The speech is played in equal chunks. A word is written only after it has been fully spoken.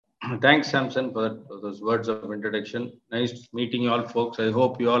Thanks, Samson, for those words of introduction. Nice meeting you all, folks. I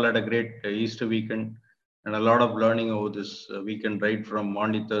hope you all had a great Easter weekend and a lot of learning over this weekend, right from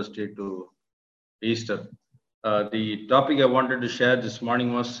Maundy Thursday to Easter. The topic I wanted to share this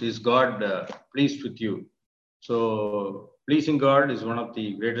morning was: Is God pleased with you? So, pleasing God is one of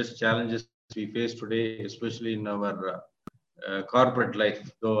the greatest challenges we face today, especially in our corporate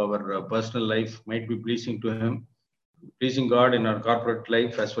life. Though our personal life might be pleasing to Him, pleasing God in our corporate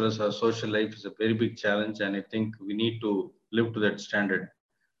life as well as our social life is a very big challenge, and I think we need to live to that standard.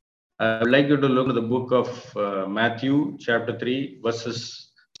 I would like you to look at the book of Matthew, chapter 3, verses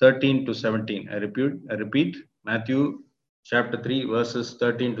 13 to 17. I repeat, Matthew, chapter 3, verses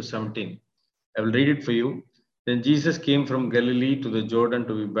 13 to 17. I will read it for you. Then Jesus came from Galilee to the Jordan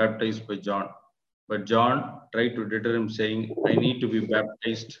to be baptized by John. But John tried to deter him, saying, I need to be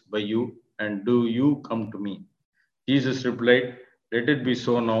baptized by you, and do you come to me? Jesus replied, Let it be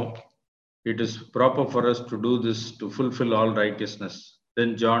so now. It is proper for us to do this to fulfill all righteousness.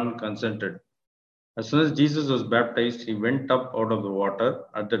 Then John consented. As soon as Jesus was baptized, he went up out of the water.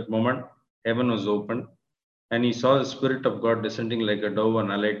 At that moment, heaven was opened, and he saw the Spirit of God descending like a dove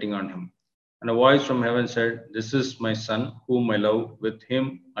and alighting on him. And a voice from heaven said, This is my Son, whom I love. With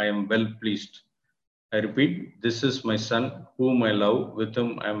him I am well pleased. I repeat, this is my Son, whom I love. With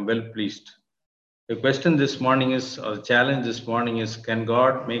him I am well pleased. The question this morning is, or the challenge this morning is, can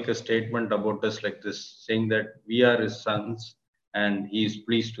God make a statement about us like this, saying that we are His sons and He is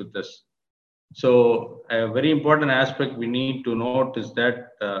pleased with us? So, a very important aspect we need to note is that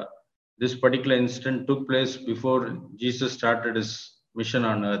this particular incident took place before Jesus started His mission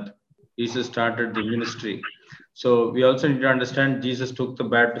on earth. Jesus started the ministry. So, we also need to understand Jesus took the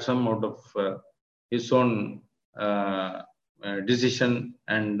baptism out of His own decision,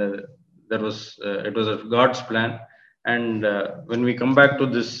 and it was a God's plan. And when we come back to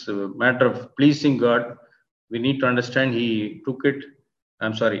this matter of pleasing God, we need to understand He took it.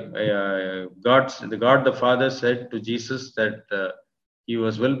 I'm sorry. God the Father said to Jesus that He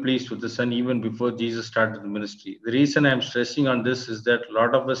was well pleased with the Son even before Jesus started the ministry. The reason I'm stressing on this is that a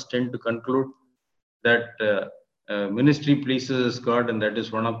lot of us tend to conclude that ministry pleases God, and that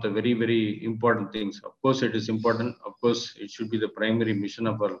is one of the very, very important things. Of course, it is important. Of course, it should be the primary mission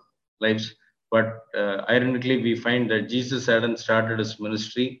of our lives. But ironically, we find that Jesus hadn't started his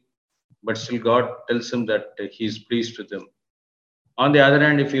ministry, but still God tells him that he is pleased with him. On the other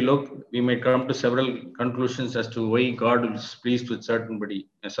hand, if you look, we may come to several conclusions as to why God is pleased with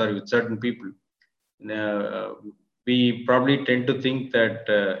with certain people. Uh, we probably tend to think that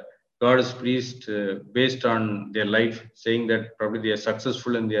God is pleased based on their life, saying that probably they are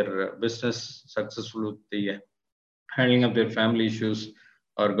successful in their business, successful with the handling of their family issues,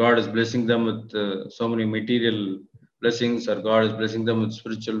 or God is blessing them with so many material blessings, or God is blessing them with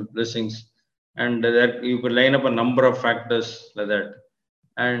spiritual blessings. And that you could line up a number of factors like that.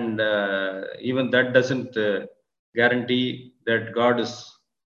 And even that doesn't guarantee that God is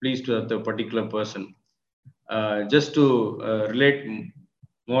pleased with the particular person. Just to relate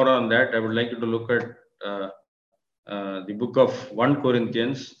more on that, I would like you to look at the book of 1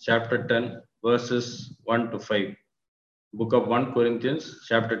 Corinthians, chapter 10, verses 1 to 5. Book of 1 Corinthians,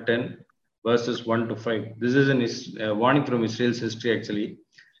 chapter 10, verses 1 to 5. This is a warning from Israel's history, actually.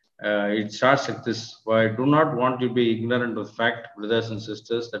 It starts like this: I do not want you to be ignorant of the fact, brothers and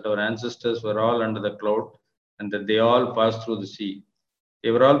sisters, that our ancestors were all under the cloud and that they all passed through the sea.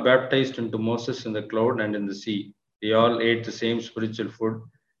 They were all baptized into Moses in the cloud and in the sea. They all ate the same spiritual food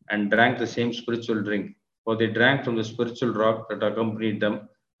and drank the same spiritual drink, for they drank from the spiritual rock that accompanied them,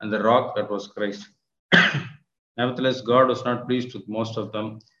 and the rock that was Christ. Nevertheless, God was not pleased with most of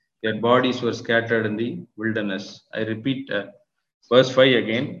them. Their bodies were scattered in the wilderness. I repeat, verse 5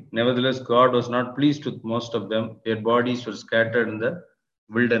 again. Nevertheless, God was not pleased with most of them. Their bodies were scattered in the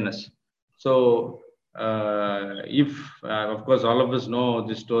wilderness. So, if, of course, all of us know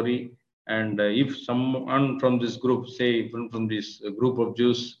this story, and if someone from this group, say from this group of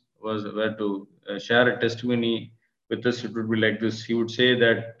Jews, were to share a testimony with us, it would be like this. He would say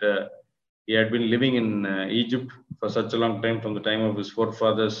that he had been living in Egypt for such a long time, from the time of his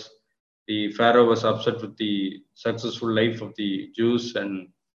forefathers. The Pharaoh was upset with the successful life of the Jews, and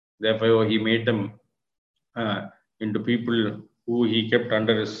therefore he made them into people who he kept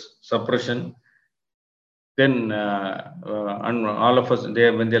under his suppression. Then, and all of us,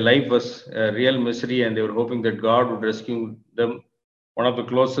 when their life was real misery, and they were hoping that God would rescue them. One of the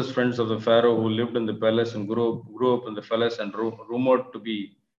closest friends of the Pharaoh, who lived in the palace and grew up in the palace, and rumored to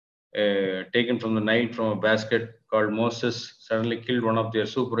be taken from the Nile from a basket, called Moses, suddenly killed one of their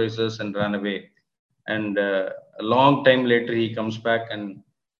supervisors and ran away. And a long time later, he comes back, and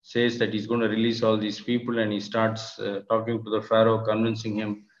says that he's going to release all these people, and he starts talking to the Pharaoh, convincing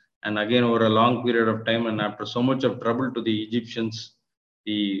him. And again, over a long period of time, and after so much of trouble to the Egyptians,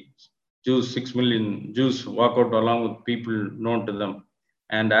 the Jews, 6 million Jews, walk out along with people known to them.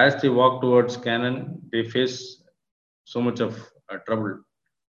 And as they walk towards Canaan, they face so much of trouble,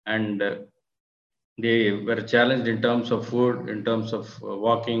 and they were challenged in terms of food, in terms of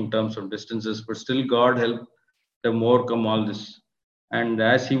walking, in terms of distances, but still God helped them overcome all this. And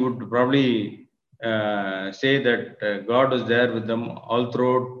as he would probably say that God was there with them all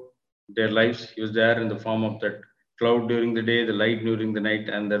throughout their lives. He was there in the form of that cloud during the day, the light during the night,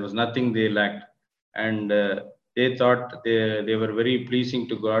 and there was nothing they lacked. And they thought they were very pleasing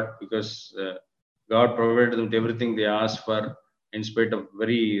to God, because God provided them everything they asked for, in spite of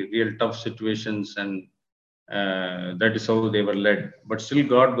very real tough situations, and that is how they were led. But still,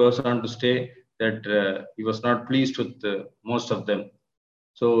 God goes on to say that He was not pleased with most of them.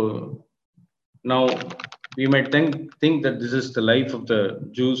 So now we might think that this is the life of the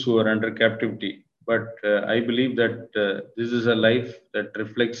Jews who are under captivity, but I believe that this is a life that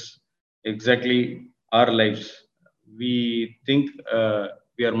reflects exactly our lives. We think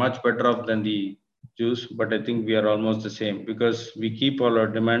we are much better off than the Jews, but I think we are almost the same, because we keep all our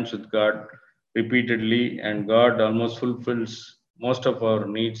demands with God repeatedly, and God almost fulfills most of our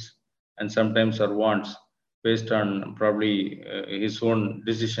needs and sometimes our wants based on probably His own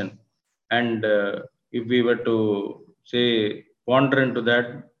decision. And if we were to say wander into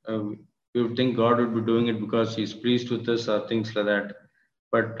that, we would think God would be doing it because He's pleased with us or things like that.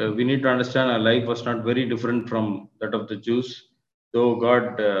 But we need to understand our life was not very different from that of the Jews, though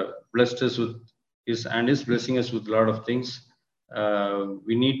God blessed us with His and is blessing us with a lot of things.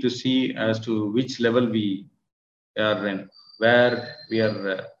 We need to see as to which level we are in, where we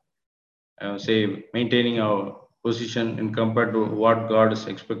are, say, maintaining our position in compared to what God is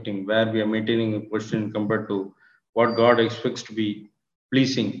expecting, where we are maintaining a position compared to what God expects to be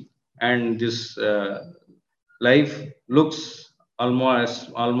pleasing. And this life looks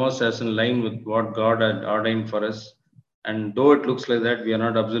almost as in line with what God had ordained for us. And though it looks like that, we are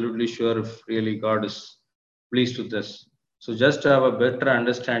not absolutely sure if really God is pleased with us. So just to have a better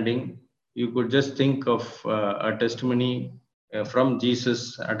understanding, you could just think of a testimony from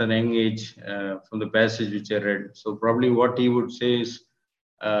Jesus at an young age, from the passage which I read. So probably what he would say is,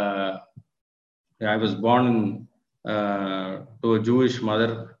 uh, I was born to a Jewish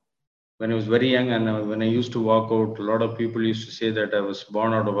mother when I was very young, and when I used to walk out, a lot of people used to say that I was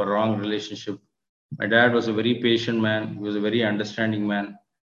born out of a wrong relationship. My dad was a very patient man. He was a very understanding man.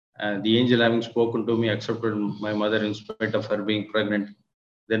 The angel having spoken to me accepted my mother in spite of her being pregnant.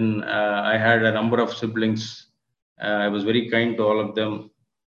 Then I had a number of siblings. I was very kind to all of them.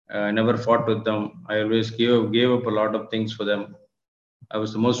 I never fought with them. I always gave up a lot of things for them. I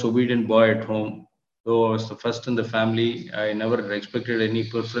was the most obedient boy at home. Though I was the first in the family, I never expected any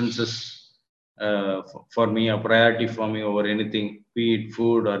preferences for me, a priority for me over anything, be it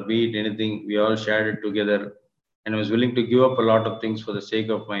food or be it anything. We all shared it together. And I was willing to give up a lot of things for the sake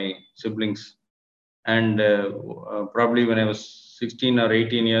of my siblings. And probably when I was 16 or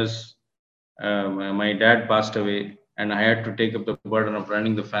 18 years, my dad passed away, and I had to take up the burden of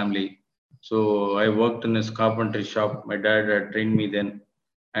running the family. So I worked in his carpentry shop. My dad had trained me then,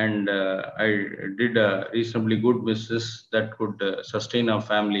 and I did a reasonably good business that could sustain our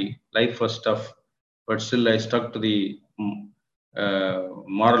family. Life was tough, but still I stuck to the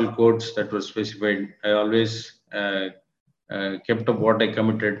moral codes that were specified. I always kept up what I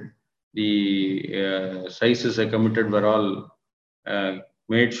committed. The sizes I committed were all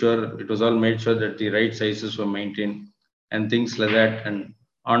made sure, it was all made sure that the right sizes were maintained, and things like that. And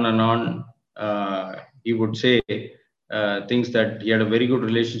on, he would say things that he had a very good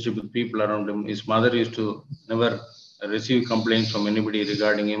relationship with people around him. His mother used to never receive complaints from anybody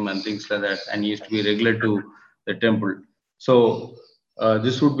regarding him and things like that. And he used to be regular to the temple. So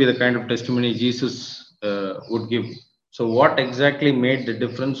this would be the kind of testimony Jesus would give. So what exactly made the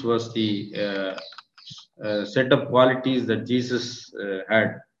difference was the set of qualities that Jesus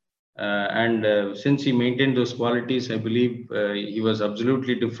had. And since he maintained those qualities, I believe he was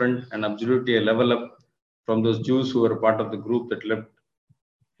absolutely different and absolutely a level up from those Jews who were part of the group that left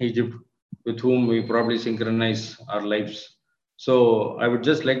Egypt, with whom we probably synchronize our lives. So I would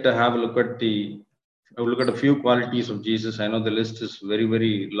just like to have a look at I will look at a few qualities of Jesus. I know the list is very,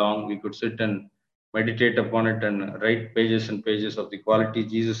 very long. We could sit and meditate upon it and write pages and pages of the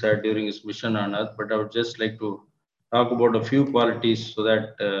qualities Jesus had during his mission on earth. But I would just like to talk about a few qualities so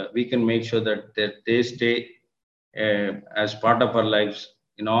that we can make sure that they stay as part of our lives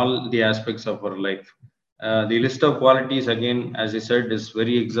in all the aspects of our life. The list of qualities, again, as I said, is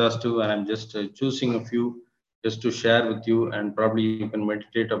very exhaustive, and I'm just choosing a few just to share with you, and probably you can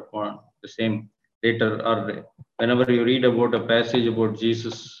meditate upon the same later, or whenever you read about a passage about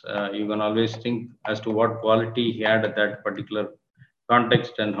Jesus, you can always think as to what quality he had at that particular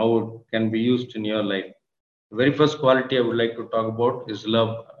context and how it can be used in your life. The very first quality I would like to talk about is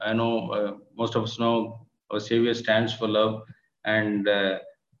love. I know most of us know our Savior stands for love, and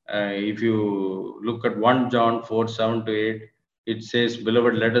if you look at 1 John 4 7 to 8, it says,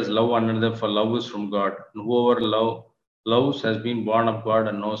 "Beloved, let us love one another, for love is from God. And whoever loves has been born of God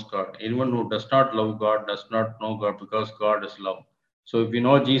and knows God. Anyone who does not love God does not know God, because God is love." So, if you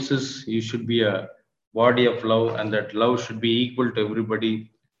know Jesus, you should be a body of love, and that love should be equal to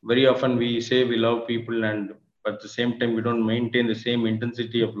everybody. Very often we say we love people, and but at the same time we don't maintain the same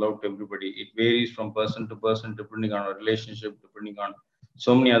intensity of love to everybody. It varies from person to person depending on our relationship, depending on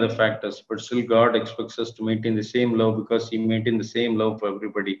so many other factors. But still, God expects us to maintain the same love, because He maintained the same love for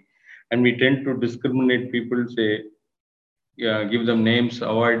everybody. And we tend to discriminate people, say, yeah, give them names,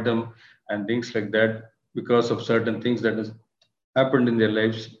 avoid them, and things like that, because of certain things that has happened in their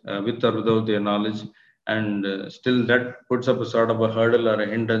lives, with or without their knowledge. And still, that puts up a sort of a hurdle or a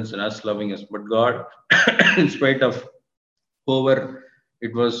hindrance in us loving us. But God, in spite of whoever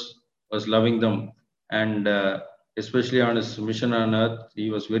it was loving them, and especially on his mission on earth, he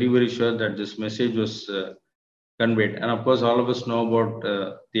was very very sure that this message was conveyed. And of course, all of us know about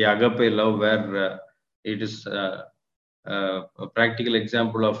the agape love, where it is a practical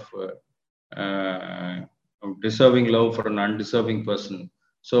example of deserving love for an undeserving person.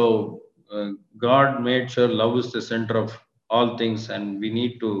 So God made sure love is the center of all things, and we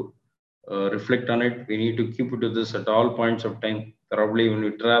need to reflect on it. We need to keep it to this at all points of time. Probably when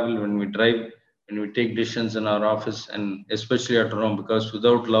we travel, when we drive, when we take decisions in our office, and especially at home, because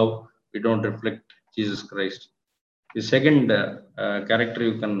without love, we don't reflect Jesus Christ. The second character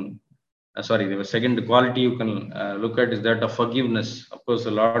you can, sorry, the second quality you can look at is that of forgiveness. Of course,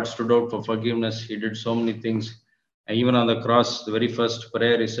 the Lord stood out for forgiveness. He did so many things. And even on the cross, the very first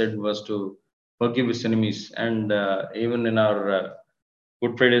prayer he said was to forgive his enemies. And even in our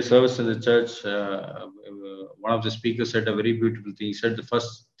Good Friday service in the church, one of the speakers said a very beautiful thing. He said the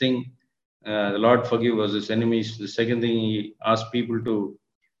first thing the Lord forgive was his enemies. The second thing, he asked people to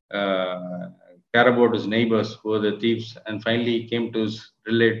uh, care about his neighbors who are the thieves, and finally he came to his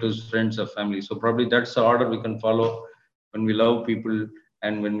relatives, friends, or family. So probably that's the order we can follow when we love people,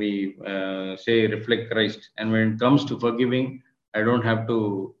 and when we say reflect Christ. And when it comes to forgiving, I don't have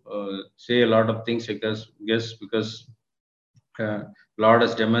to say a lot of things, because uh, Lord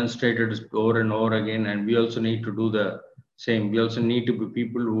has demonstrated it over and over again, and we also need to do the same. We also need to be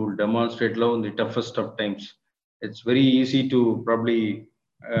people who will demonstrate love in the toughest of times. It's very easy to probably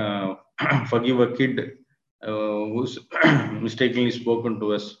uh, forgive a kid who's mistakenly spoken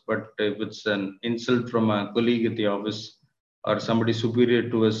to us, but if it's an insult from a colleague at the office or somebody superior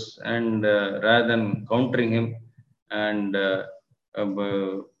to us, and rather than countering him and uh,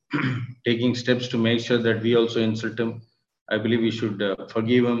 taking steps to make sure that we also insult him, I believe we should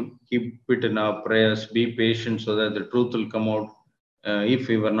forgive him, keep it in our prayers, be patient so that the truth will come out if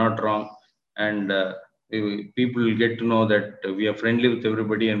we were not wrong. And people will get to know that we are friendly with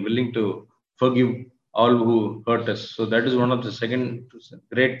everybody and willing to forgive all who hurt us. So that is one of the second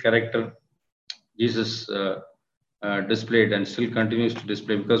great character Jesus displayed and still continues to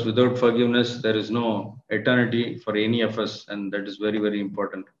display, because without forgiveness, there is no eternity for any of us. And that is very, very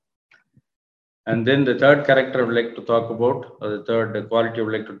important. And then the third character I would like to talk about, or the third quality I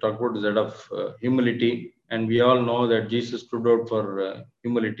would like to talk about, is that of humility. And we all know that Jesus stood out for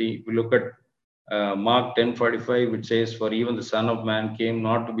humility. We look at Mark 10:45, which says, "For even the Son of Man came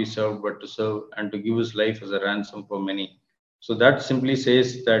not to be served, but to serve, and to give his life as a ransom for many." So that simply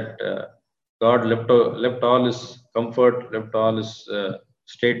says that God left all his comfort, left all his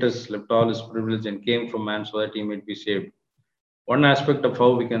status, left all his privilege, and came for man so that he might be saved. One aspect of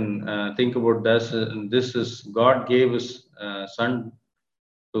how we can think about this is God gave his son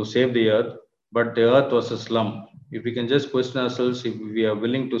to save the earth, but the earth was a slum. If we can just question ourselves, if we are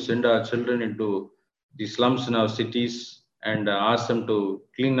willing to send our children into the slums in our cities and ask them to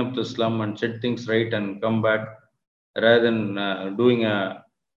clean up the slum and set things right and come back, rather than doing a,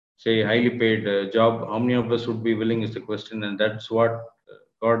 say, highly paid job, how many of us would be willing is the question. And that's what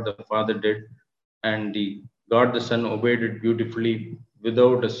God the Father did, and the God the Son obeyed it beautifully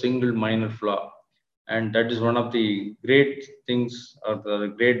without a single minor flaw. And that is one of the great things, or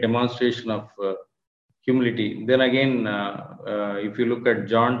the great demonstration of humility. Then again, if you look at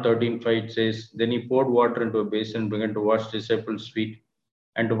John 13:5, it says, "Then he poured water into a basin and began to wash the disciples' feet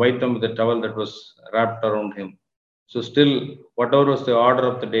and to wipe them with the towel that was wrapped around him. So still, whatever was the order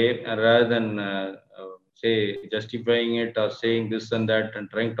of the day, rather than say justifying it or saying this and that and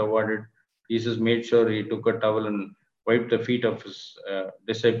trying to avoid it, Jesus made sure he took a towel and wiped the feet of his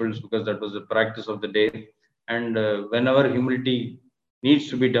disciples, because that was the practice of the day. And whenever humility needs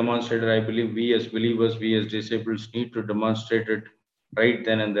to be demonstrated, I believe we as believers, we as disciples need to demonstrate it right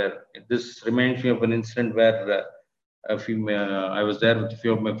then and there. This reminds me of an incident where I was there with a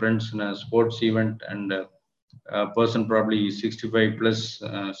few of my friends in a sports event, and a person probably 65 plus,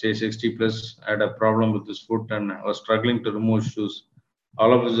 say 60 plus, had a problem with his foot and was struggling to remove shoes.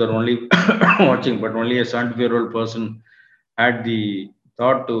 All of us are only watching, but only a 75-year-old person had the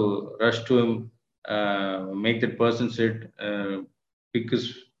thought to rush to him, make that person sit, pick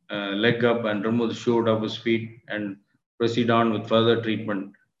his leg up and remove the shoe out of his feet and proceed on with further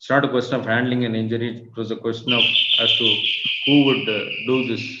treatment. It's not a question of handling an injury, it was a question of as to who would do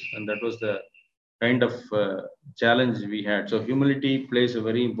this, and that was the kind of challenge we had. So humility plays a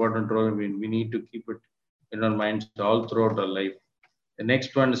very important role. We need to keep it in our minds all throughout our life. The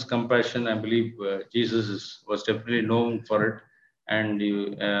next one is compassion. I believe was definitely known for it. And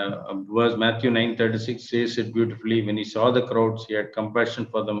verse Matthew 9:36 says it beautifully. When he saw the crowds, he had compassion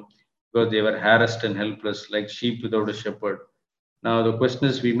for them because they were harassed and helpless, like sheep without a shepherd. Now, the question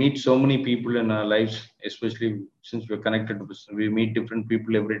is, we meet so many people in our lives, especially since we're connected to business. We meet different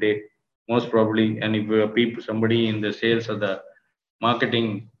people every day, most probably. And if we are people, somebody in the sales or the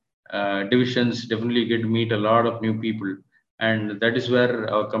marketing divisions, definitely get to meet a lot of new people. And that is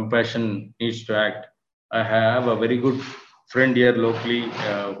where our compassion needs to act. I have a very good friend here locally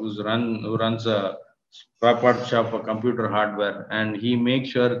who runs a spare part shop for computer hardware, and he makes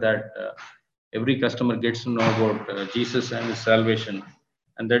sure that every customer gets to know about Jesus and his salvation.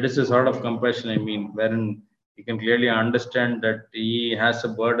 And that is a sort of compassion, I mean, wherein you can clearly understand that he has a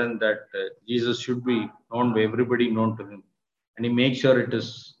burden that Jesus should be known by everybody known to him. And he makes sure it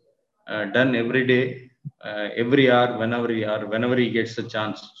is done every day, every hour, whenever he gets a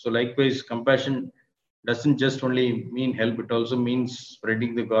chance. So likewise, compassion doesn't just only mean help; it also means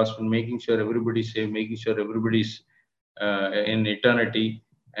spreading the gospel, making sure everybody's safe, making sure everybody's in eternity,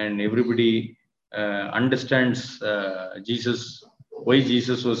 and everybody understands Jesus, why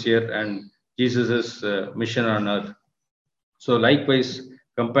Jesus was here, and Jesus's mission on earth. So likewise,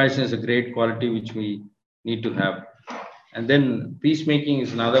 compassion is a great quality which we need to have. And then peacemaking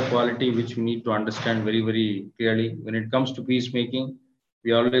is another quality which we need to understand very, very clearly. When it comes to peacemaking,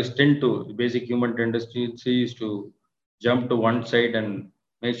 we always tend to, the basic human tendency is to jump to one side and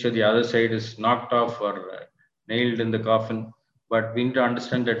make sure the other side is knocked off or nailed in the coffin. But we need to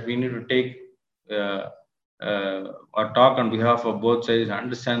understand that we need to take uh, or talk on behalf of both sides,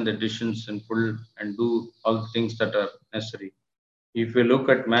 understand the decisions and pull and do all the things that are necessary. If you look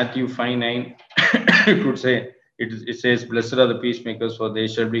at Matthew 5:9, it would say, it says, Blessed are the peacemakers, for they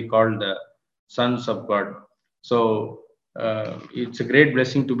shall be called the sons of God. So it's a great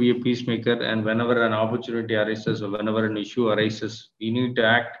blessing to be a peacemaker. And whenever an opportunity arises or whenever an issue arises, we need to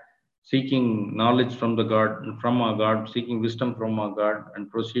act seeking knowledge from from our God, seeking wisdom from our God,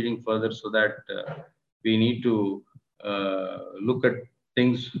 and proceeding further so that we need to look at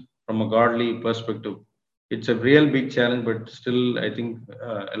things from a godly perspective. It's a real big challenge, but still, I think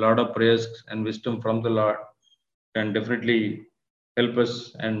a lot of prayers and wisdom from the Lord can definitely help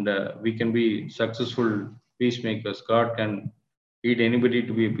us, and we can be successful peacemakers. God can lead anybody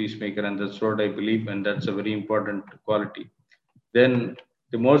to be a peacemaker, and that's what I believe, and that's a very important quality. Then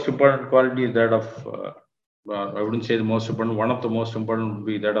the most important quality is that of, I wouldn't say the most important, one of the most important would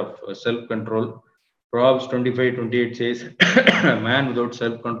be that of self control. Proverbs 25:28 says, a man without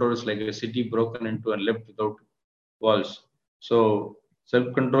self control is like a city broken into and left without walls. So,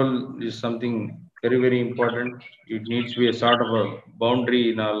 self control is something very, very important. It needs to be a sort of a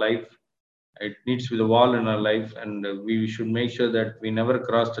boundary in our life. It needs to be the wall in our life, and we should make sure that we never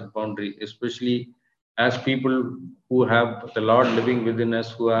cross that boundary, especially as people who have the Lord living within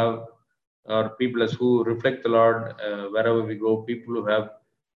us, who have, or people as who reflect the Lord wherever we go, people who have,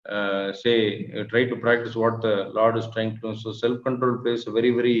 try to practice what the Lord is trying to do. So self control plays a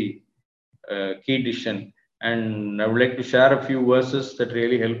very, very key decision. And I would like to share a few verses that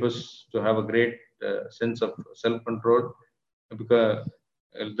really help us to have a great sense of self control, because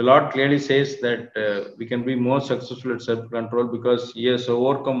the Lord clearly says that we can be more successful at self control because He has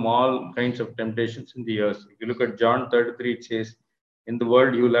overcome all kinds of temptations in the earth. If you look at John 33, it says, in the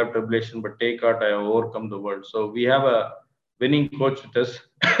world you will have tribulation, but take heart, I have overcome the world. So we have a winning coach with us,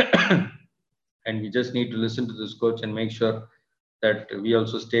 and we just need to listen to this coach and make sure that we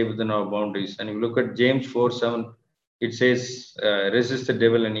also stay within our boundaries. And if you look at James 4:7, it says, resist the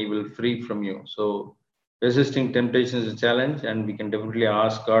devil and he will free from you. So resisting temptation is a challenge, and we can definitely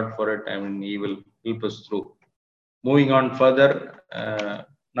ask God for it, and he will help us through. Moving on further,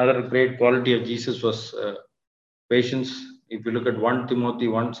 another great quality of Jesus was patience. If you look at 1 Timothy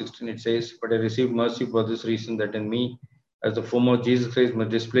 1:16, it says, "But I received mercy for this reason, that in me, as the form of Jesus Christ, must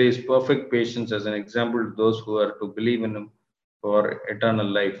display his perfect patience as an example to those who are to believe in him for eternal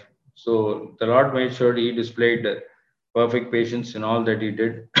life." So the Lord made sure he displayed perfect patience in all that he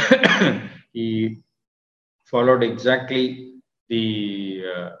did. He followed exactly the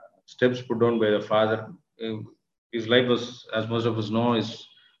steps put down by the Father. Uh, His life was, as most of us know,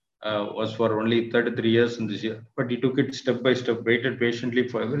 was for only 33 years in this year, but he took it step by step, waited patiently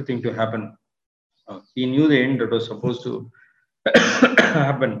for everything to happen. He knew the end that was supposed to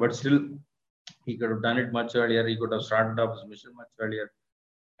happen, but still, he could have done it much earlier. He could have started off his mission much earlier,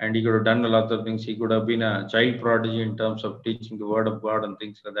 and he could have done a lot of things. He could have been a child prodigy in terms of teaching the word of God and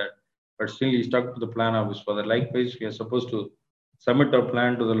things like that. But still, he stuck to the plan of his Father. Likewise, we are supposed to submit our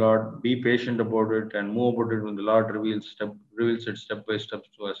plan to the Lord, be patient about it, and move about it when the Lord reveals it step by step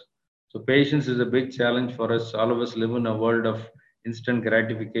to us. So, patience is a big challenge for us. All of us live in a world of instant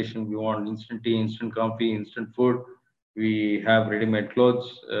gratification. We want instant tea, instant coffee, instant food. We have ready-made clothes.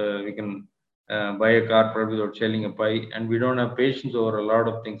 We can buy a car probably without selling a pie, and we don't have patience over a lot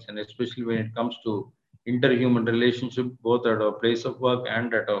of things, and especially when it comes to interhuman relationship, both at our place of work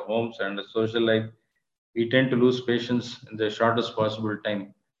and at our homes and the social life, we tend to lose patience in the shortest possible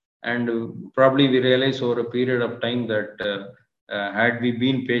time. And probably we realize over a period of time that had we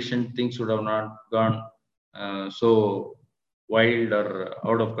been patient, things would have not gone so wild or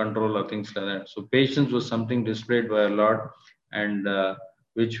out of control or things like that. So patience was something displayed by our Lord, and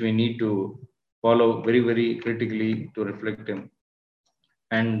which we need to follow very, very critically to reflect Him.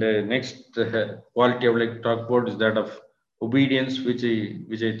 And next quality I would like to talk about is that of obedience, which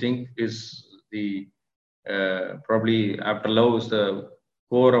I think is the probably after love is the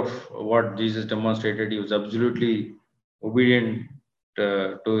core of what Jesus demonstrated. He was absolutely obedient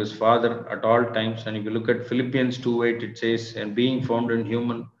to his Father at all times. And if you look at Philippians 2:8, it says, "And being found in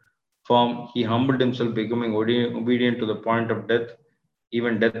human form, he humbled himself, becoming obedient to the point of death,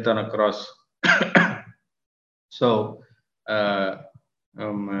 even death on a cross." So, uh,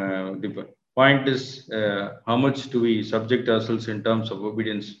 the point is, how much do we subject ourselves in terms of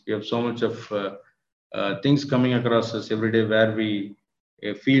obedience? We have so much of things coming across us every day where we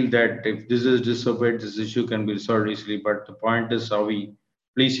feel that if this is disobeyed, this issue can be resolved easily. But the point is, are we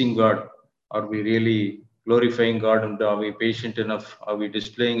pleasing God? Are we really glorifying God? And are we patient enough? Are we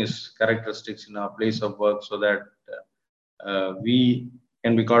displaying His characteristics in our place of work so that we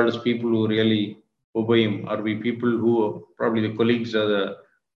can be called as people who really obey Him? Are we people who probably the colleagues or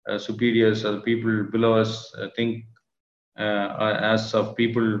the superiors or the people below us think as of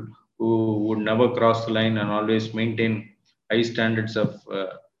people who would never cross the line and always maintain high standards of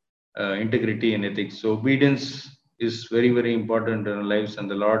integrity and ethics? So obedience is very, very important in our lives, and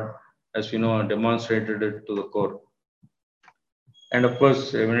the Lord, as we know, demonstrated it to the core. And of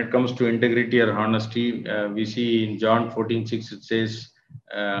course, when it comes to integrity or honesty, we see in John 14:6, it says,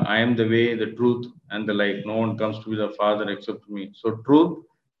 "I am the way, the truth, and the life. No one comes to the Father except me." So, truth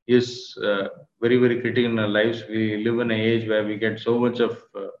is very, very critical in our lives. We live in an age where we get so much of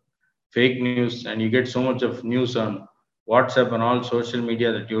fake news, and you get so much of news on WhatsApp and all social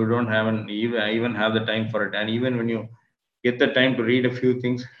media that you don't have even have the time for it. And even when you get the time to read a few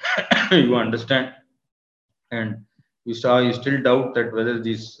things, you understand, and you still doubt that whether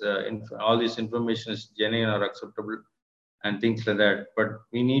all this information is genuine or acceptable and things like that. But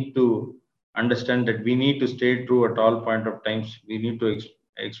we need to understand that we need to stay true at all point of times. We need to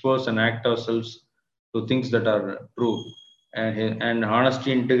expose and act ourselves to things that are true, and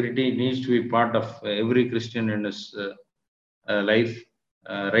honesty, integrity needs to be part of every Christian in his life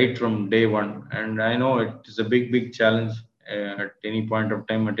right from day one. And I know it is a big challenge at any point of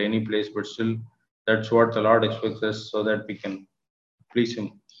time, at any place, but still, that's what the Lord expects us so that we can please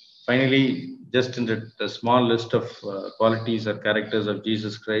Him. Finally, just in the small list of qualities or characters of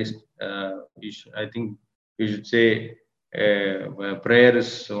Jesus Christ, I think we should say prayer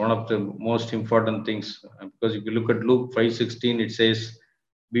is one of the most important things, because if you look at Luke 5:16, it says,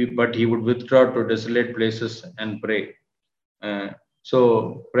 "But he would withdraw to desolate places and pray." Uh,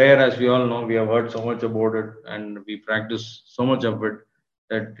 so prayer, as we all know, we have heard so much about it, and we practice so much of it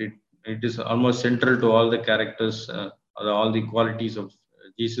that it is almost central to all the characters, all the qualities of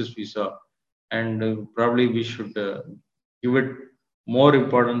Jesus we saw, and probably we should give it more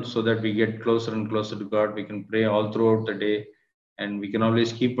importance so that we get closer and closer to God. We can pray all throughout the day, and we can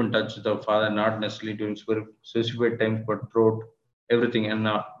always keep in touch with our Father, not necessarily during specified times, but throughout everything. And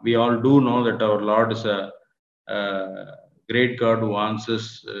we all do know that our Lord is a great God who answers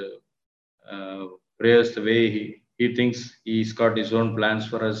prayers the way he thinks. He's got his own plans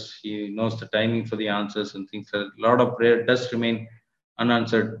for us. He knows the timing for the answers and things. A lot of prayer does remain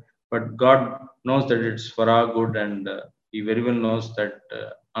unanswered, but God knows that it's for our good, and He very well knows that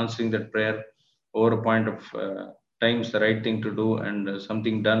answering that prayer over a point of time is the right thing to do, and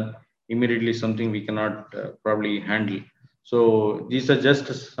something done immediately, something we cannot probably handle. So these are just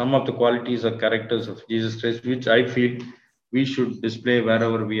some of the qualities or characters of Jesus Christ, which I feel we should display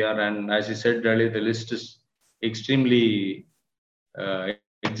wherever we are. And as I said earlier, the list is extremely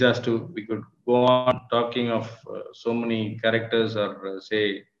exhaustive. We could go on talking of so many characters or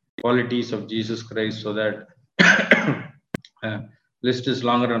say qualities of Jesus Christ, so that list is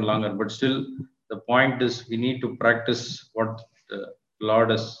longer and longer. But still, the point is we need to practice what the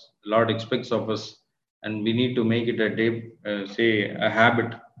Lord expects of us, and we need to make it a day, say a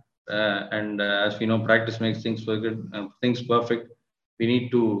habit. And as we know, practice makes things perfect. We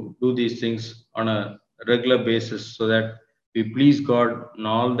need to do these things on a regular basis, so that we please God in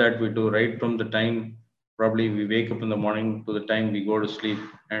all that we do, right from the time probably we wake up in the morning to the time we go to sleep.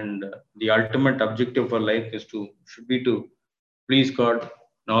 And the ultimate objective for life should be to please God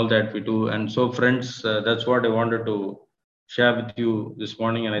in all that we do. And so, friends, that's what I wanted to share with you this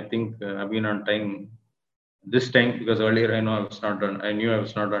morning. And I think I've been on time this time, because earlier I know I was not on. I knew I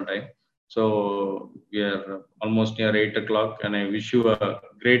was not on time. So we are almost near 8 o'clock, and I wish you a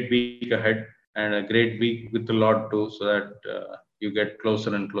great week ahead and a great week with the Lord too, so that you get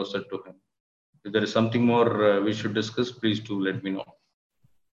closer and closer to Him. If there is something more we should discuss, please do let me know.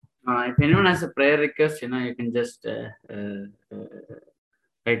 If anyone has a prayer request, you can just chat.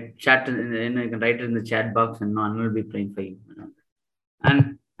 You can write it in the chat box, and Anand will be praying for you.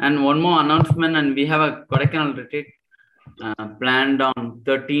 And one more announcement, and we have a Kodaikanal retreat planned on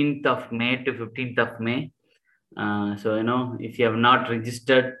 13th of May to 15th of May. So if you have not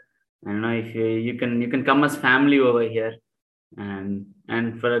registered, if you can come as family over here, and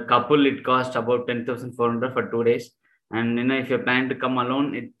for a couple it costs about 10,400 for 2 days, and if you're planning to come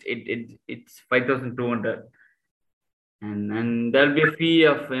alone, it's 5,200, and there'll be a fee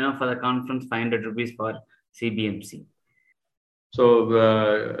of for the conference 500 rupees for CBMC.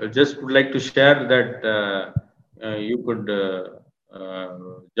 So just would like to share that you could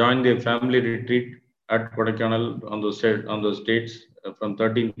join the family retreat at Kodaikanal on those dates from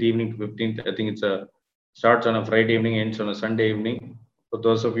 13th evening to 15th. I think starts on a Friday evening, ends on a Sunday evening. For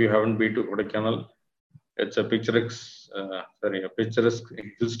those of you who haven't been to Kodaikanal, it's a picturesque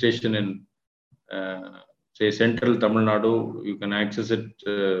hill station in say central Tamil Nadu. You can access it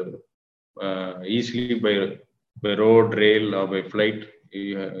easily by road, rail, or by flight.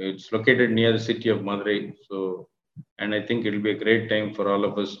 It's located near the city of Madurai. So, and I think it'll be a great time for all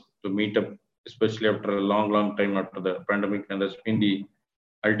of us to meet up, especially after a long time after the pandemic. And that's been the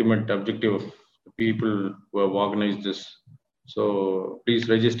ultimate objective of the people who have organized this. So please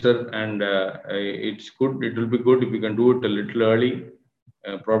register, and it's good. It will be good if you can do it a little early,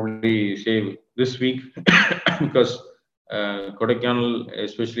 probably say this week, because Kodaikanal,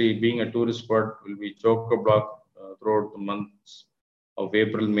 especially being a tourist spot, will be chock-a-block throughout the months of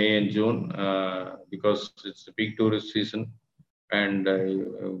April, May, and June, because it's the peak tourist season, and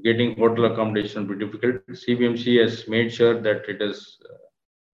getting hotel accommodation will be difficult. CBMC has made sure that it has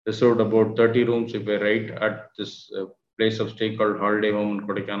reserved about 30 rooms, if I right, at this place of stay called Holiday Home in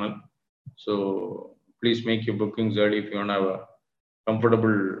Kodaikanal. So please make your bookings early if you want to have a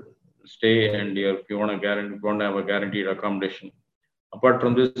comfortable stay, and if you want to have a guaranteed accommodation. Apart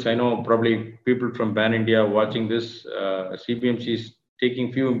from this, I know probably people from Pan India watching this. CBMC is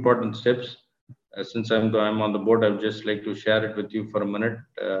taking few important steps. Since I'm on the board, I would just like to share it with you for a minute.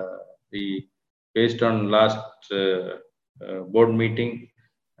 Based on last board meeting,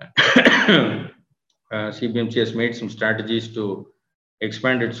 CBMC has made some strategies to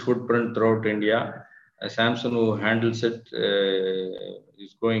expand its footprint throughout India. Samson, who handles it,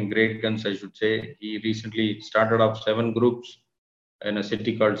 is going great guns, I should say. He recently started off 7 groups in a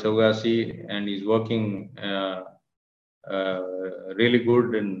city called Sivagasi, and he's working really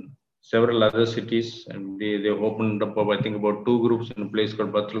good in several other cities. And they've opened up, I think, about 2 groups in a place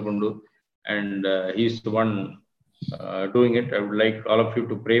called Battlegundu, and he's the one doing it. I would like all of you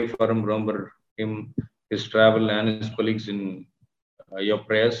to pray for him, remember him, his travel, and his colleagues in your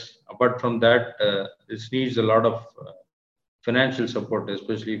prayers. Apart from that, this needs a lot of financial support,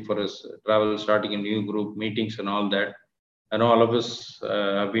 especially for us travel, starting a new group, meetings, and all that. I know all of us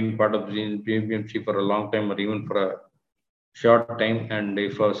have been part of the BMC for a long time, or even for short time, and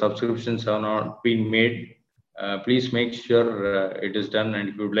if our subscriptions have not been made, please make sure it is done. And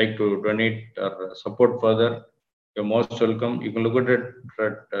if you would like to donate or support further, you're most welcome. You can look at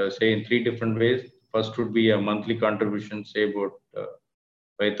it say in three different ways. First would be a monthly contribution, say about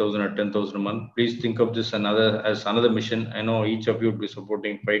 5,000 or 10,000 a month. Please think of this as another mission. I know each of you would be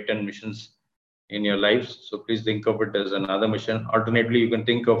supporting 5-10 missions in your lives. So please think of it as another mission. Alternately, you can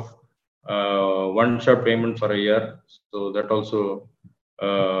think of one-shot payment for a year. So that also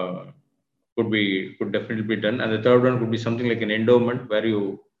uh, could definitely be done. And the third one could be something like an endowment where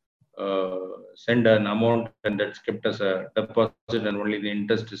you send an amount and that's kept as a deposit and only the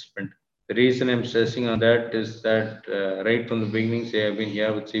interest is spent. The reason I'm stressing on that is that right from the beginning, say I've been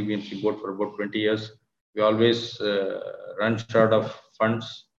here with CBMC board for about 20 years, we always run short of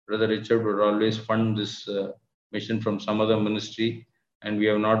funds. Brother Richard would always fund this mission from some other ministry, and we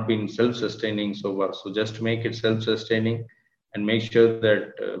have not been self-sustaining so far. So just to make it self-sustaining and make sure that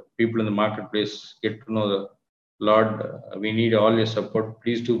people in the marketplace get to know the Lord, we need all your support.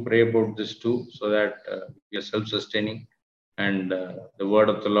 Please do pray about this too, so that we are self-sustaining, and the word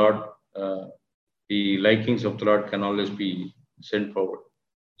of the Lord, the likings of the Lord can always be sent forward.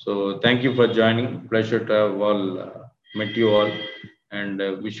 So thank you for joining. Pleasure to have all met you all, and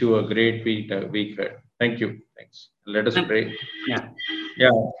wish you a great week ahead. Thank you. Thanks. Let us pray. Yeah.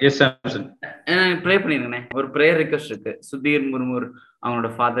 Yeah. Yes, Samson. Pray பண்ணிருங்கண்ணே. ஒரு prayer request இருக்கு. சுதீர் முர்முர் அவங்களோட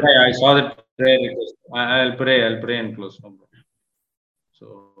father. Yeah, I saw that prayer request. I'll pray and close. No problem. So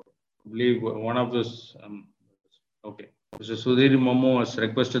I believe one of those. Okay. Mr. Sudhir Momo has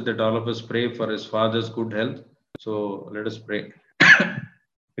requested that all of us pray for his father's good health. So let us pray.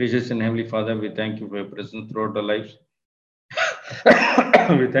 Gracious and Heavenly Father, we thank you for your presence throughout our lives.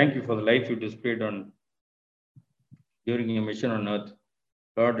 We thank you for the life you displayed during your mission on earth.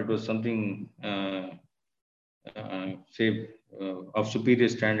 God, it was something of superior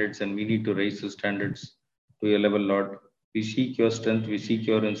standards, and we need to raise the standards to your level, Lord. We seek your strength, we seek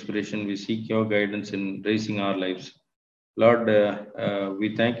your inspiration, we seek your guidance in raising our lives. Lord, we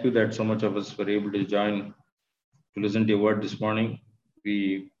thank you that so much of us were able to join to listen to your word this morning. We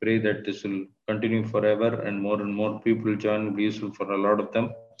pray that this will continue forever and more people will join. It will be useful for a lot of them.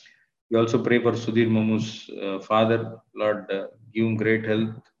 We also pray for Sudhir Mamu's father. Lord, give him great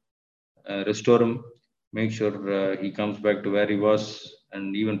health, restore him, make sure he comes back to where he was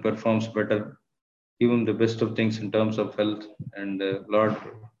and even performs better. Give him the best of things in terms of health. And Lord,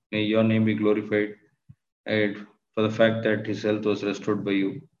 may your name be glorified for the fact that his health was restored by you.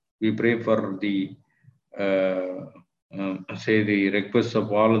 We pray for the the requests of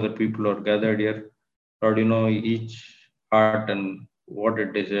all of the people who are gathered here. Lord, you know each heart and what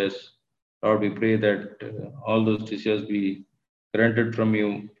it desires. Lord, we pray that all those desires be granted from you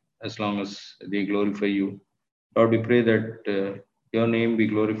as long as they glorify you. Lord, we pray that your name be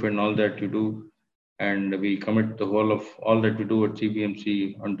glorified in all that you do, and we commit the whole of all that we do at CBMC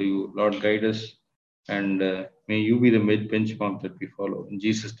unto you. Lord, guide us, and may you be the benchmark that we follow. In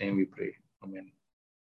Jesus' name we pray.